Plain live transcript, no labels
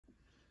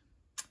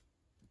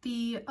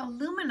The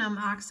aluminum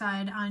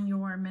oxide on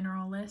your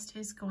mineral list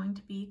is going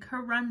to be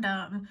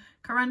corundum.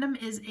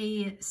 Corundum is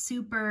a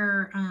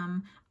super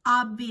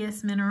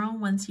obvious mineral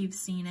once you've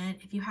seen it.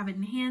 If you have it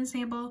in hand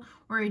sample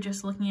or you're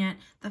just looking at,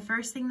 the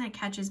first thing that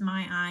catches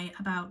my eye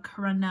about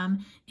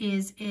corundum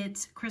is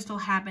its crystal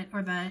habit,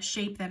 or the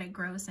shape that it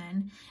grows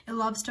in. It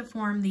loves to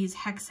form these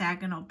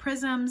hexagonal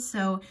prisms,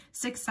 so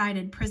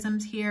 6-sided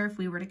prisms here. If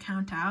we were to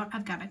count out,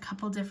 I've got a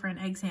couple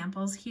different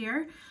examples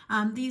here.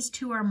 These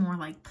two are more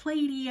like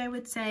platey, I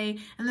would say,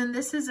 and then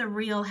this is a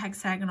real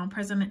hexagonal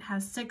prism. It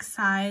has 6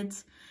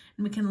 sides,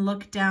 and we can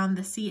look down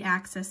the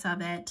C-axis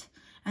of it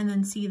and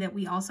then see that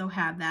we also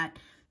have that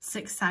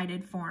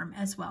 6-sided form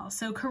as well.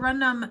 So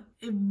corundum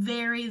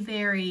very,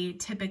 very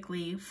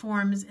typically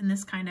forms in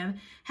this kind of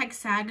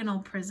hexagonal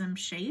prism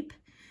shape.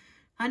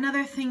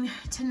 Another thing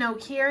to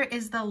note here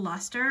is the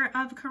luster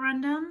of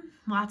corundum.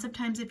 Lots of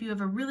times if you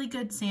have a really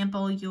good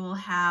sample, you'll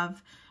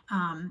have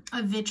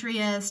a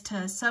vitreous to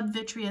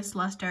subvitreous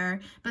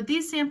luster, but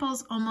these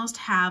samples almost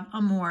have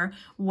a more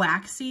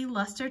waxy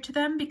luster to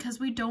them because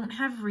we don't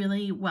have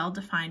really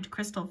well-defined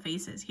crystal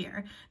faces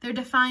here. They're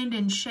defined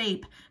in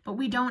shape, but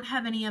we don't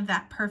have any of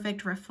that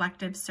perfect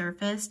reflective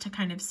surface to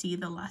kind of see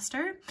the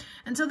luster.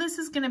 And so this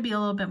is going to be a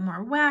little bit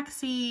more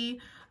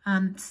waxy,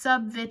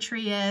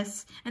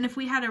 subvitreous, and if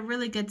we had a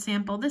really good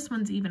sample, this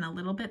one's even a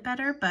little bit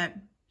better, but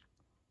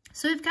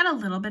so we've got a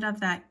little bit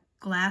of that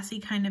glassy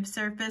kind of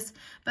surface,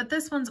 but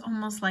this one's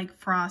almost like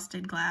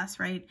frosted glass,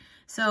 right?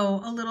 So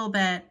a little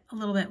bit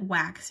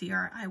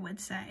waxier, I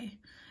would say.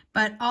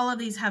 But all of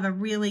these have a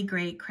really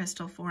great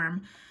crystal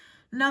form.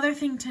 Another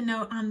thing to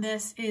note on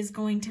this is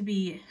going to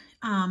be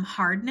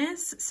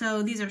hardness.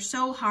 So these are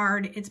so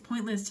hard, it's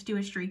pointless to do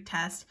a streak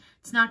test.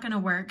 It's not going to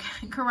work.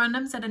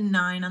 Corundum's at a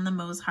 9 on the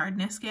Mohs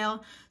hardness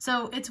scale.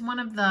 So it's one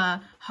of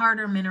the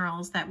harder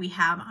minerals that we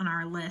have on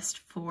our list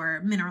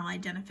for mineral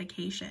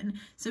identification.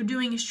 So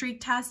doing a streak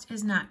test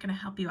is not going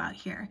to help you out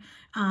here.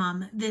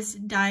 This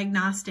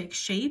diagnostic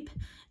shape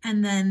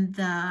and then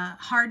the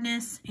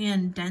hardness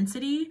and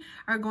density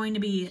are going to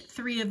be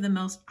 3 of the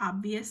most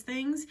obvious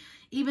things.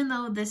 Even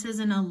though this is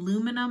an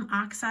aluminum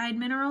oxide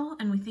mineral,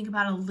 and we think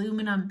about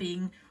aluminum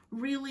being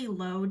really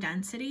low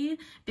density,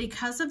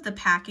 because of the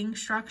packing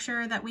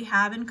structure that we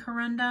have in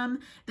corundum,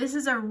 this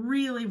is a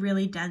really,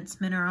 really dense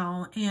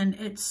mineral, and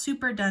it's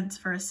super dense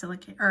for a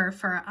silicate, or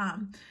for,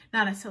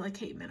 not a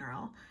silicate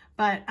mineral,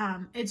 but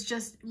it's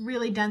just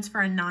really dense for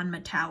a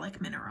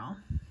non-metallic mineral.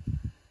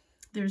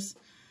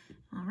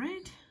 All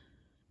right.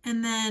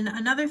 And then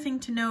another thing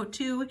to note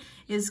too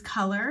is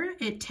color.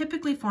 It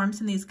typically forms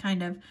in these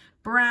kind of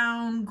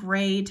brown,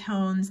 gray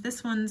tones.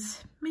 This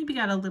one's maybe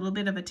got a little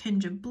bit of a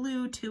tinge of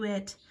blue to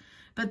it,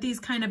 but these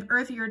kind of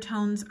earthier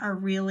tones are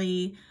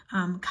really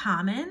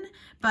common.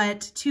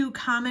 But 2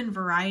 common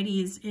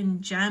varieties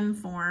in gem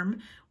form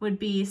would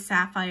be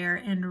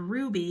sapphire and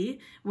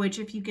ruby, which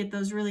if you get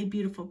those really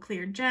beautiful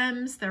clear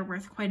gems, they're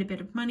worth quite a bit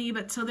of money.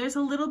 But so there's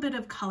a little bit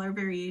of color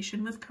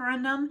variation with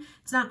corundum.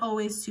 It's not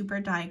always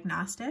super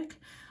diagnostic.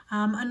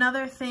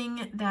 Another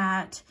thing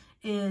that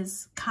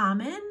is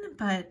common,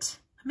 but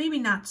maybe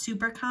not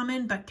super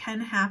common, but can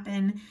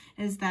happen,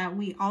 is that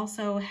we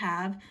also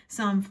have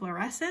some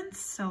fluorescence.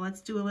 So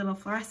let's do a little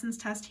fluorescence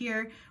test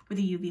here with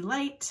a UV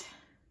light.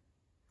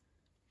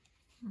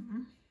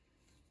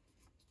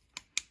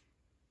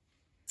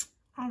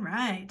 All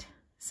right,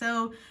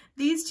 so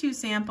these 2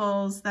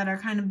 samples that are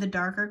kind of the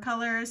darker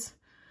colors,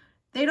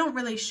 they don't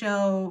really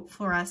show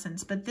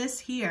fluorescence, but this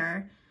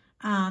here,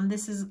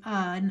 this is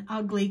an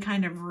ugly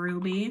kind of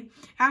ruby,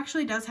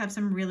 actually does have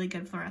some really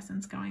good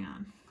fluorescence going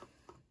on.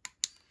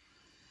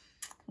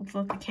 Let's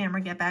let the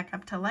camera get back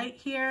up to light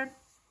here.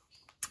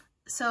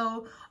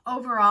 So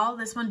overall,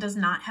 this one does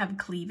not have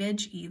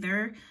cleavage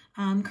either.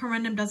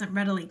 Corundum doesn't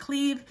readily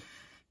cleave.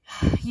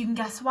 You can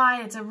guess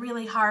why. It's a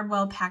really hard,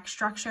 well-packed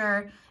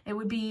structure. It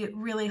would be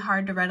really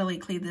hard to readily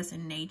cleave this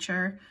in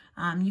nature.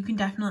 You can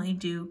definitely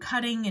do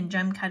cutting and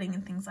gem cutting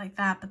and things like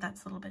that, but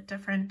that's a little bit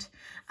different.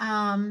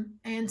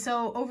 And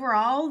so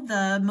overall,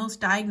 the most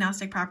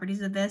diagnostic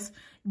properties of this: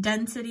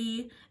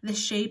 density, the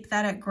shape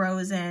that it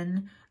grows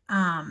in,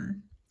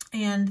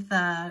 and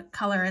the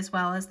color as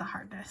well as the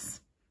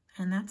hardness.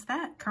 And that's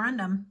that,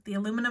 corundum, the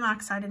aluminum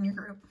oxide in your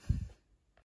group.